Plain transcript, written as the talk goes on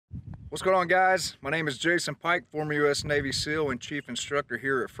What's going on, guys? My name is Jason Pike, former U.S. Navy SEAL and Chief Instructor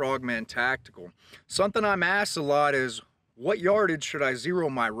here at Frogman Tactical. Something I'm asked a lot is, what yardage should I zero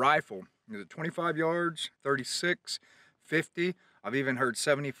my rifle? Is it 25 yards, 36, 50? I've even heard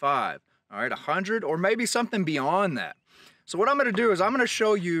 75, all right, 100, or maybe something beyond that. So what I'm going to do is I'm going to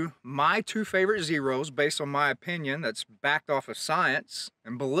show you my two favorite zeros based on my opinion that's backed off of science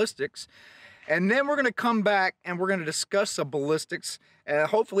and ballistics. And then we're going to come back and we're going to discuss the ballistics, and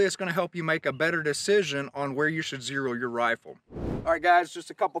hopefully it's going to help you make a better decision on where you should zero your rifle. All right, guys,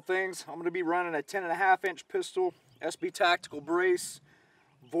 just a couple things. I'm going to be running a 10.5-inch pistol, SB Tactical brace,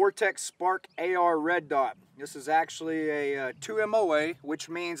 Vortex Sparc AR red dot. This is actually a 2 MOA, which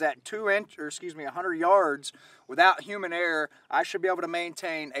means at 100 yards without human error, I should be able to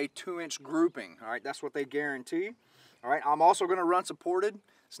maintain a 2-inch grouping. All right, that's what they guarantee. All right, I'm also going to run supported.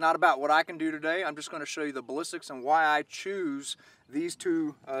 It's not about what I can do today. I'm just going to show you the ballistics and why I choose these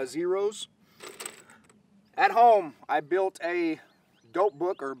two zeros. At home, I built a dope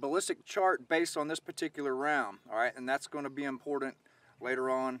book or ballistic chart based on this particular round. All right, and that's going to be important later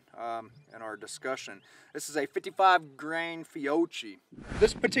on in our discussion. This is a 55 grain Fiocchi.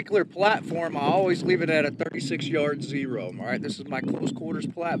 This particular platform, I always leave it at a 36-yard zero. All right, this is my close quarters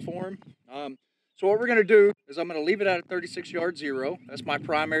platform. So what we're going to do is I'm going to leave it at a 36-yard zero. That's my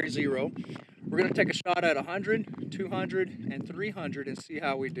primary zero. We're going to take a shot at 100, 200, and 300 and see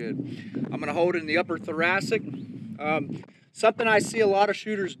how we did. I'm going to hold it in the upper thoracic. Something I see a lot of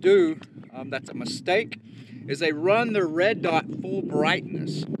shooters do that's a mistake is they run their red dot full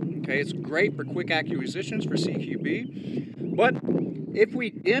brightness. Okay, it's great for quick acquisitions for CQB, but if we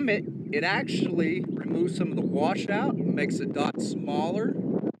dim it, it actually removes some of the washout, makes the dot smaller,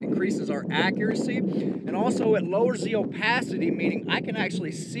 increases our accuracy, and also it lowers the opacity, meaning I can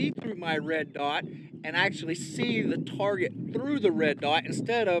actually see through my red dot and actually see the target through the red dot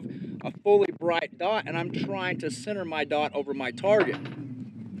instead of a fully bright dot, and I'm trying to center my dot over my target.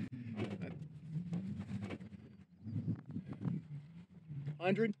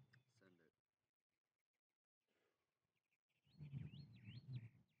 100.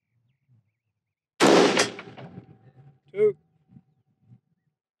 Two.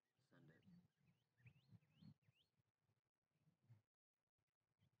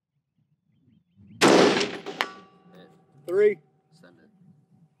 3. Send it.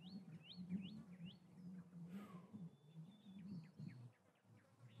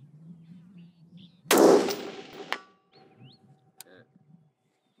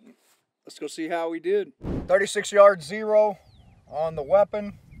 'Kay. Let's go see how we did. 36-yard zero on the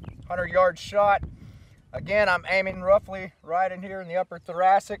weapon, 100-yard shot. Again, I'm aiming roughly right in here in the upper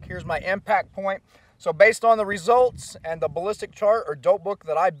thoracic. Here's my impact point. So based on the results and the ballistic chart or dope book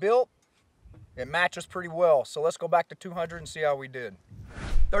that I built, it matches pretty well. So let's go back to 200 and see how we did.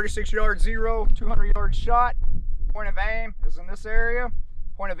 36-yard zero, 200-yard shot. Point of aim is in this area.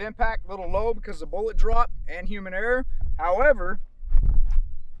 Point of impact, a little low because the bullet drop and human error. However,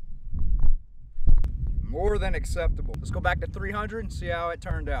 more than acceptable. Let's go back to 300 and see how it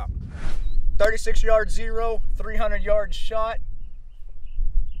turned out. 36-yard zero, 300-yard shot.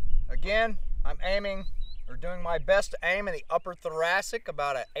 Again, I'm aiming or doing my best to aim in the upper thoracic,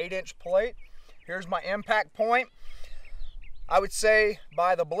 about an 8-inch plate. Here's my impact point. I would say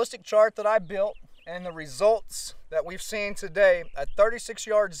by the ballistic chart that I built and the results that we've seen today, a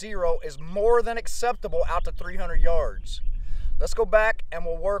 36-yard zero is more than acceptable out to 300 yards. Let's go back and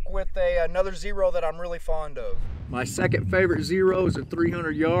we'll work with another zero that I'm really fond of. My second favorite zero is a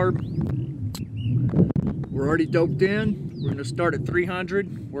 300-yard. We're already doped in. We're going to start at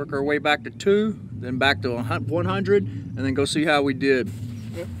 300, work our way back to 2, then back to 100, and then go see how we did.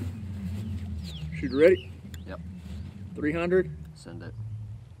 Yep. Shoot ready? Yep. 300. Send it.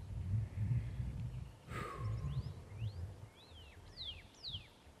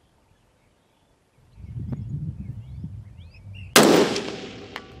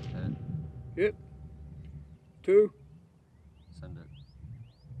 Hit. 2. Send it.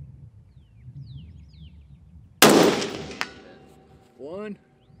 1.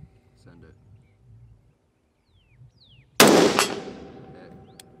 Send it.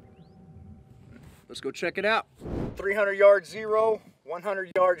 Let's go check it out. 300-yard zero,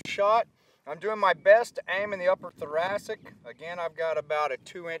 100-yard shot. I'm doing my best to aim in the upper thoracic. Again, I've got about a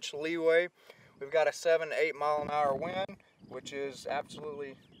 2-inch leeway. We've got a 7 to 8 mile an hour wind, which is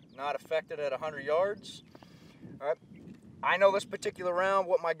absolutely not affected at 100 yards. All right. I know this particular round,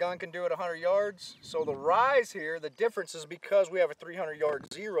 what my gun can do at 100 yards. So the rise here, the difference is because we have a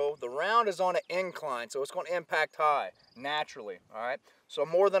 300-yard zero, the round is on an incline, so it's going to impact high, naturally, all right? So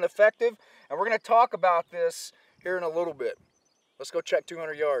more than effective, and we're going to talk about this here in a little bit. Let's go check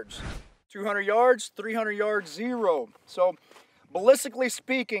 200 yards. 200 yards, 300 yards, 0. So ballistically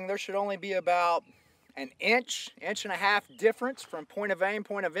speaking, there should only be about an inch and a half difference from point of aim,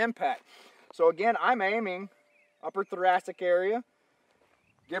 point of impact. So again, I'm aiming upper thoracic area,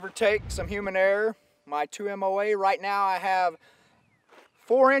 give or take some human error. My 2 MOA right now, I have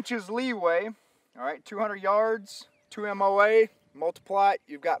 4 inches leeway. All right, 200 yards, 2 MOA, multiply it,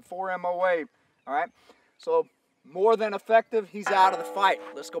 you've got 4 MOA. All right, so more than effective, he's out of the fight.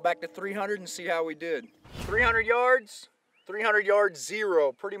 Let's go back to 300 and see how we did. 300 yards,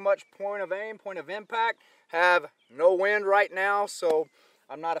 0. Pretty much point of aim, point of impact. Have no wind right now, so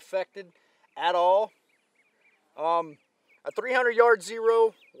I'm not affected at all. A 300 yard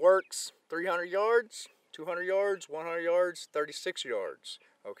 0 works 300 yards, 200 yards, 100 yards, 36 yards,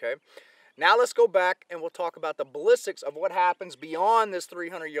 okay? Now let's go back and we'll talk about the ballistics of what happens beyond this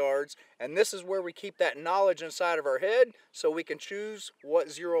 300 yards, and this is where we keep that knowledge inside of our head so we can choose what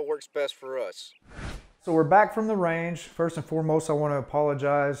 0 works best for us. So we're back from the range. First and foremost, I want to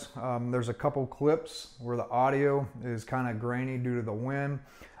apologize. There's a couple clips where the audio is kind of grainy due to the wind.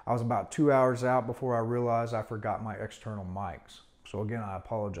 I was about 2 hours out before I realized I forgot my external mics. So again, I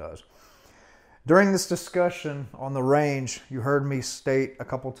apologize. During this discussion on the range, you heard me state a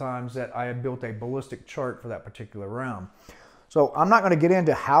couple times that I had built a ballistic chart for that particular round. So I'm not going to get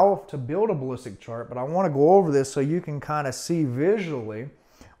into how to build a ballistic chart, but I want to go over this so you can kind of see visually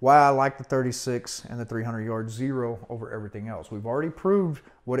why I like the 36 and the 300 yard 0 over everything else. We've already proved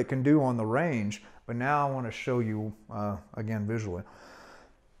what it can do on the range, but now I want to show you again visually.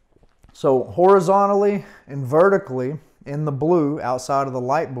 So horizontally and vertically in the blue, outside of the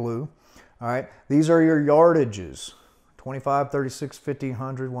light blue, all right, these are your yardages: 25, 36, 50,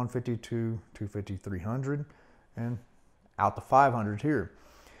 100, 152, 250, 300, and out to 500 here.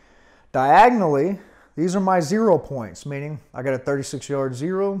 Diagonally, these are my 0 points, meaning I got a 36 yard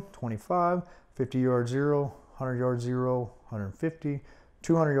 0, 25, 50 yard 0, 100 yard 0, 150,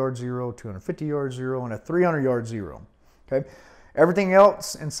 200 yard 0, 250 yard 0, and a 300 yard 0. Okay, everything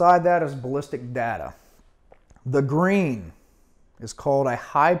else inside that is ballistic data. The green is called a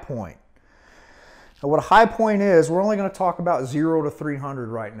high point. Now what a high point is, we're only going to talk about 0 to 300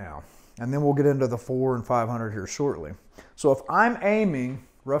 right now, and then we'll get into the 400 and 500 here shortly. So if I'm aiming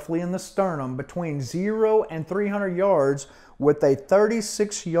roughly in the sternum between 0 and 300 yards with a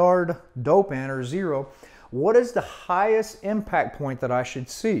 36 yard dope in or 0, what is the highest impact point that I should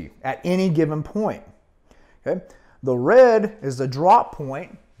see at any given point? Okay, the red is the drop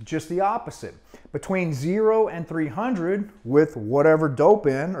point, just the opposite. Between 0 and 300 with whatever dope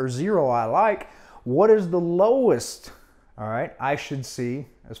in or 0 I like, what is the lowest, all right, I should see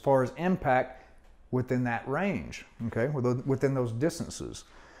as far as impact within that range, okay, within those distances.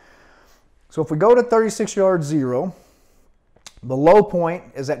 So if we go to 36 yard 0, the low point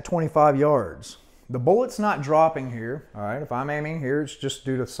is at 25 yards. The bullet's not dropping here, all right. If I'm aiming here, it's just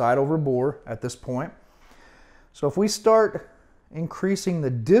due to side over bore at this point. So if we start increasing the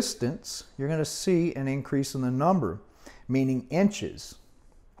distance, you're going to see an increase in the number, meaning inches.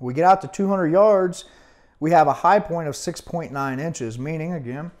 When we get out to 200 yards, we have a high point of 6.9 inches, meaning,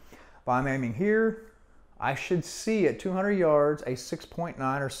 again, if I'm aiming here, I should see at 200 yards a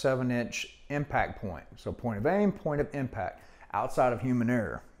 6.9 or 7 inch impact point. So point of aim, point of impact, outside of human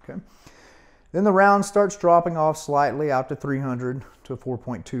error. Okay. Then the round starts dropping off slightly out to 300 to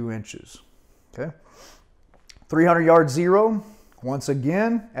 4.2 inches. Okay. 300 yard 0, once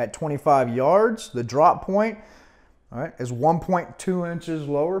again at 25 yards, the drop point, all right, is 1.2 inches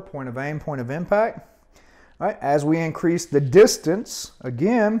lower, point of aim, point of impact. All right, as we increase the distance,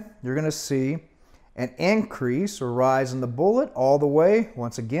 again, you're going to see an increase or rise in the bullet all the way,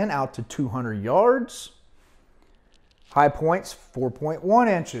 once again, out to 200 yards. High points, 4.1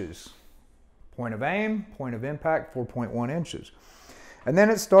 inches. Point of aim, point of impact, 4.1 inches. And then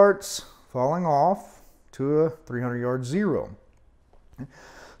it starts falling off to a 300 yard 0.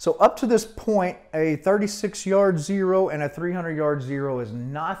 So up to this point, a 36 yard 0 and a 300 yard 0 is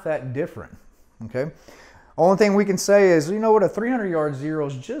not that different, okay? Only thing we can say is, you know what, a 300 yard 0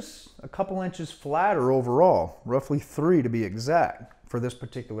 is just a couple inches flatter overall, roughly 3 to be exact for this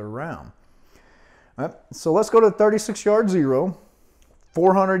particular round. All right, so let's go to 36 yard 0,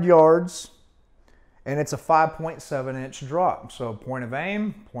 400 yards, and it's a 5.7 inch drop. So point of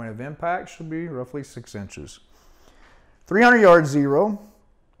aim, point of impact should be roughly 6 inches. 300 yard 0,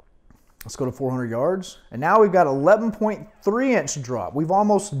 let's go to 400 yards, and now we've got 11.3 inch drop. We've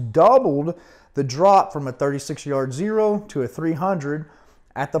almost doubled the drop from a 36 yard 0 to a 300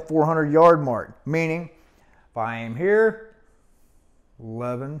 at the 400 yard mark, meaning if I aim here,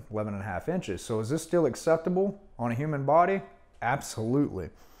 11 and a half inches. So is this still acceptable on a human body? Absolutely.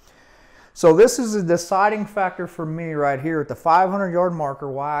 So this is a deciding factor for me right here at the 500-yard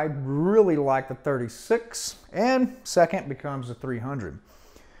marker, why I really like the 36, and second becomes the 300.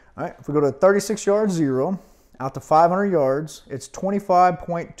 All right, if we go to 36-yard zero, out to 500 yards, it's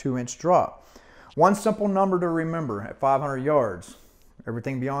 25.2-inch drop. One simple number to remember at 500 yards.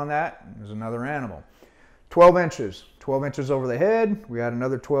 Everything beyond that is another animal. 12 inches. 12 inches over the head. We add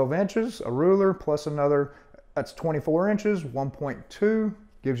another 12 inches, a ruler, plus another, that's 24 inches, 1.2.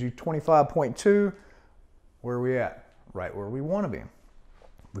 Gives you 25.2. Where are we at? Right where we want to be.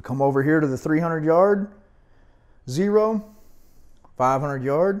 We come over here to the 300-yard zero,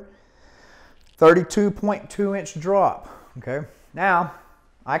 500-yard, 32.2-inch drop. Okay. Now,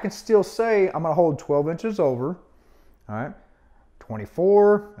 I can still say I'm going to hold 12 inches over. All right.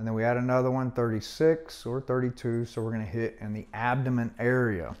 24, and then we add another one, 36 or 32. So we're going to hit in the abdomen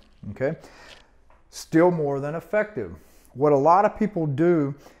area. Okay. Still more than effective. What a lot of people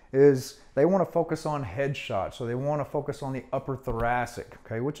do is they want to focus on headshot, so they want to focus on the upper thoracic,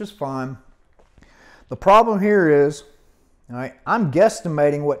 okay, which is fine. The problem here is, all right, I'm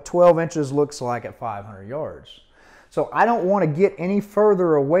guesstimating what 12 inches looks like at 500 yards. So I don't want to get any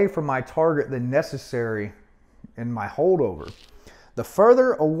further away from my target than necessary in my holdover. The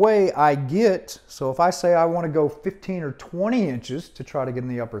further away I get, so if I say I want to go 15 or 20 inches to try to get in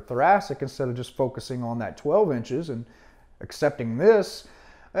the upper thoracic instead of just focusing on that 12 inches and accepting this,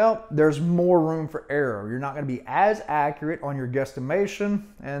 well, there's more room for error. You're not going to be as accurate on your guesstimation,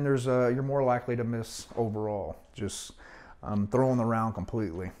 and you're more likely to miss overall, just throwing the round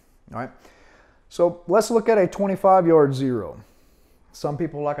completely. All right. So let's look at a 25-yard zero. Some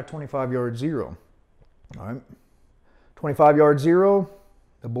people like a 25-yard zero. All right. 25-yard zero,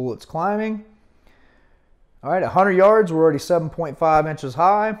 the bullet's climbing. All right, 100 yards, we're already 7.5 inches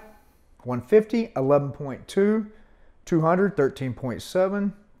high. 150, 11.2. 200,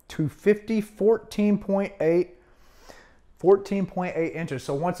 13.7, 250, 14.8, 14.8 inches.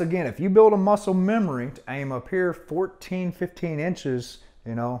 So once again, if you build a muscle memory to aim up here 14, 15 inches,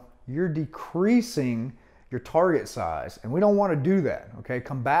 you know, you're decreasing your target size. And we don't want to do that, okay?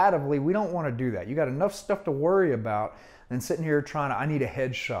 Combatively, we don't want to do that. You got enough stuff to worry about than sitting here trying to, I need a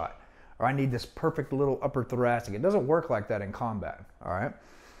headshot, or I need this perfect little upper thoracic. It doesn't work like that in combat, all right?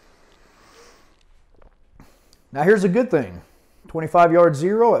 Now here's a good thing. 25-yard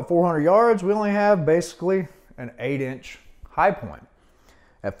zero at 400 yards, we only have basically an 8-inch high point.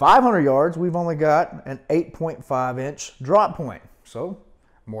 At 500 yards, we've only got an 8.5-inch drop point. So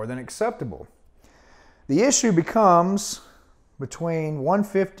more than acceptable. The issue becomes between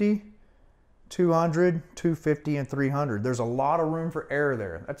 150, 200, 250, and 300. There's a lot of room for error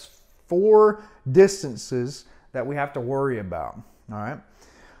there. That's 4 distances that we have to worry about. All right.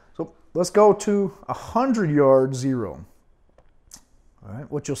 Let's go to 100-yard zero. All right,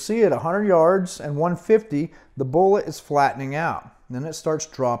 what you'll see at 100 yards and 150, the bullet is flattening out. Then it starts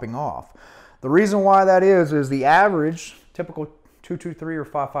dropping off. The reason why that is the average, typical 223 or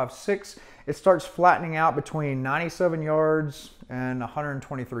 556, it starts flattening out between 97 yards and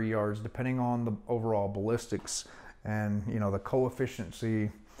 123 yards, depending on the overall ballistics and, you know, the coefficient,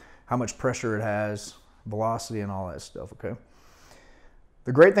 how much pressure it has, velocity, and all that stuff. Okay.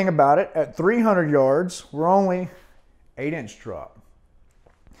 The great thing about it, at 300 yards, we're only 8-inch drop.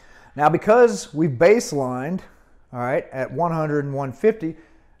 Now, because we baselined, all right, at 100 and 150,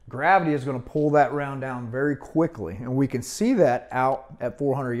 gravity is going to pull that round down very quickly, and we can see that out at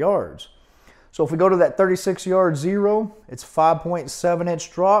 400 yards. So if we go to that 36-yard zero, it's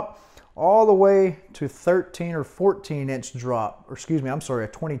 5.7-inch drop, all the way to 13 or 14-inch drop, or excuse me, I'm sorry, a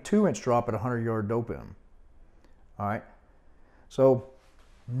 22-inch drop at 100-yard dope in. All right, so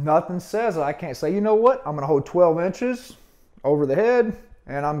nothing says I can't say, you know what, I'm going to hold 12 inches over the head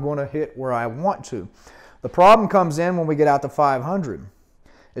and I'm going to hit where I want to. The problem comes in when we get out to 500.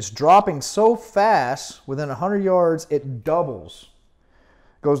 It's dropping so fast, within 100 yards, it doubles.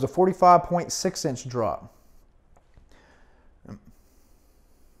 Goes to 45.6-inch drop.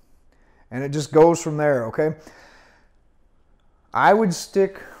 And it just goes from there, okay? I would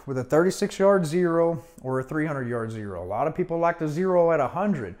stick with a 36-yard zero or a 300-yard zero. A lot of people like the zero at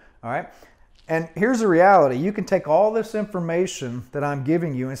 100, all right? And here's the reality. You can take all this information that I'm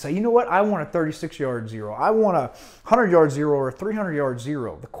giving you and say, you know what? I want a 36-yard zero. I want a 100-yard zero or a 300-yard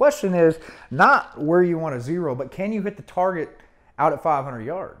zero. The question is not where you want a zero, but can you hit the target out at 500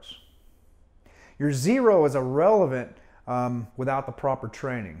 yards? Your zero is irrelevant without the proper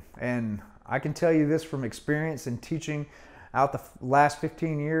training. And I can tell you this from experience in teaching out the last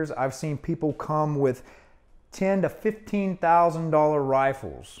 15 years, I've seen people come with $10,000 to $15,000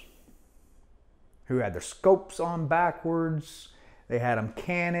 rifles who had their scopes on backwards. They had them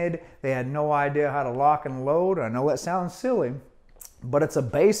canted. They had no idea how to lock and load. I know that sounds silly, but it's a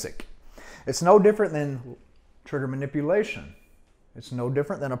basic. It's no different than trigger manipulation. It's no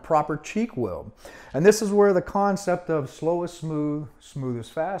different than a proper cheek weld. And this is where the concept of slow is smooth, smooth is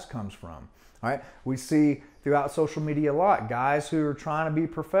fast comes from. All right? We see throughout social media a lot, guys who are trying to be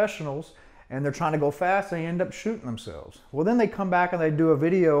professionals and they're trying to go fast and they end up shooting themselves. Well, then they come back and they do a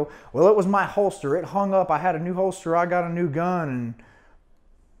video, well, it was my holster, it hung up, I had a new holster, I got a new gun, and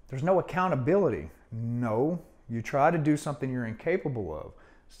there's no accountability. No, you try to do something you're incapable of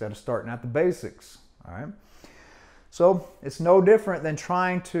instead of starting at the basics. All right? So it's no different than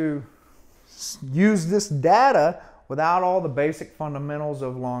trying to use this data without all the basic fundamentals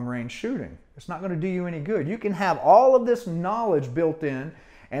of long-range shooting. It's not going to do you any good. You can have all of this knowledge built in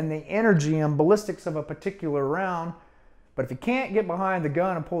and the energy and ballistics of a particular round, but if you can't get behind the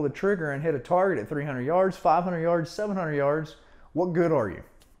gun and pull the trigger and hit a target at 300 yards, 500 yards, 700 yards, what good are you?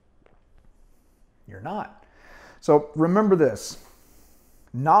 You're not. So remember this.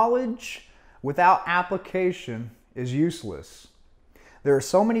 Knowledge without application is useless. There are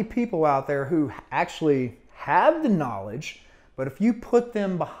so many people out there who actually have the knowledge, but if you put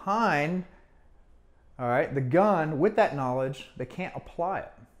them behind, all right, the gun with that knowledge, they can't apply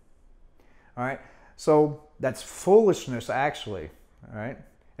it. All right, so that's foolishness actually. All right,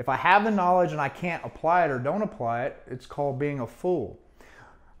 if I have the knowledge and I can't apply it or don't apply it, it's called being a fool.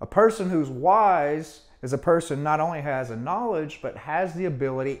 A person who's wise is a person not only has a knowledge but has the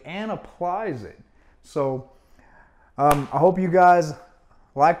ability and applies it. So I hope you guys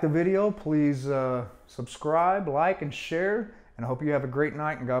like the video. Please subscribe, like, and share. And I hope you have a great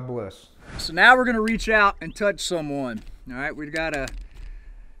night and God bless. So now we're going to reach out and touch someone. All right, we've got a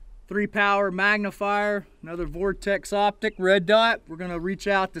 3-power Magnifier, another Vortex Optic red dot. We're going to reach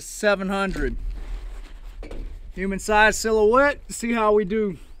out to 700. Human size silhouette. See how we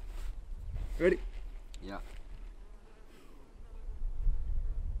do. Ready? Yeah.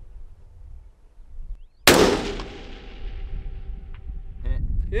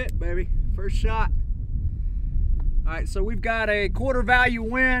 Hit, baby. First shot. All right, so we've got a quarter value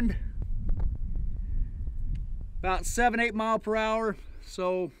wind, about 7-8 mile per hour.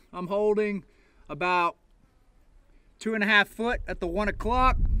 So I'm holding about 2.5 foot at the 1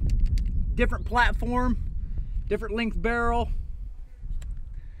 o'clock. Different platform, different length barrel.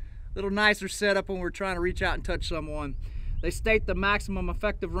 Little nicer setup when we're trying to reach out and touch someone. They state the maximum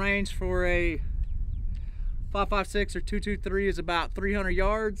effective range for a 5.56 or 223 is about 300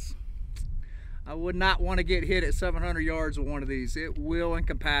 yards. I would not want to get hit at 700 yards with one of these. It will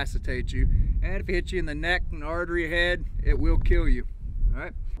incapacitate you. And if it hits you in the neck and artery head, it will kill you. All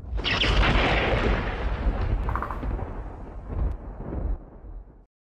right.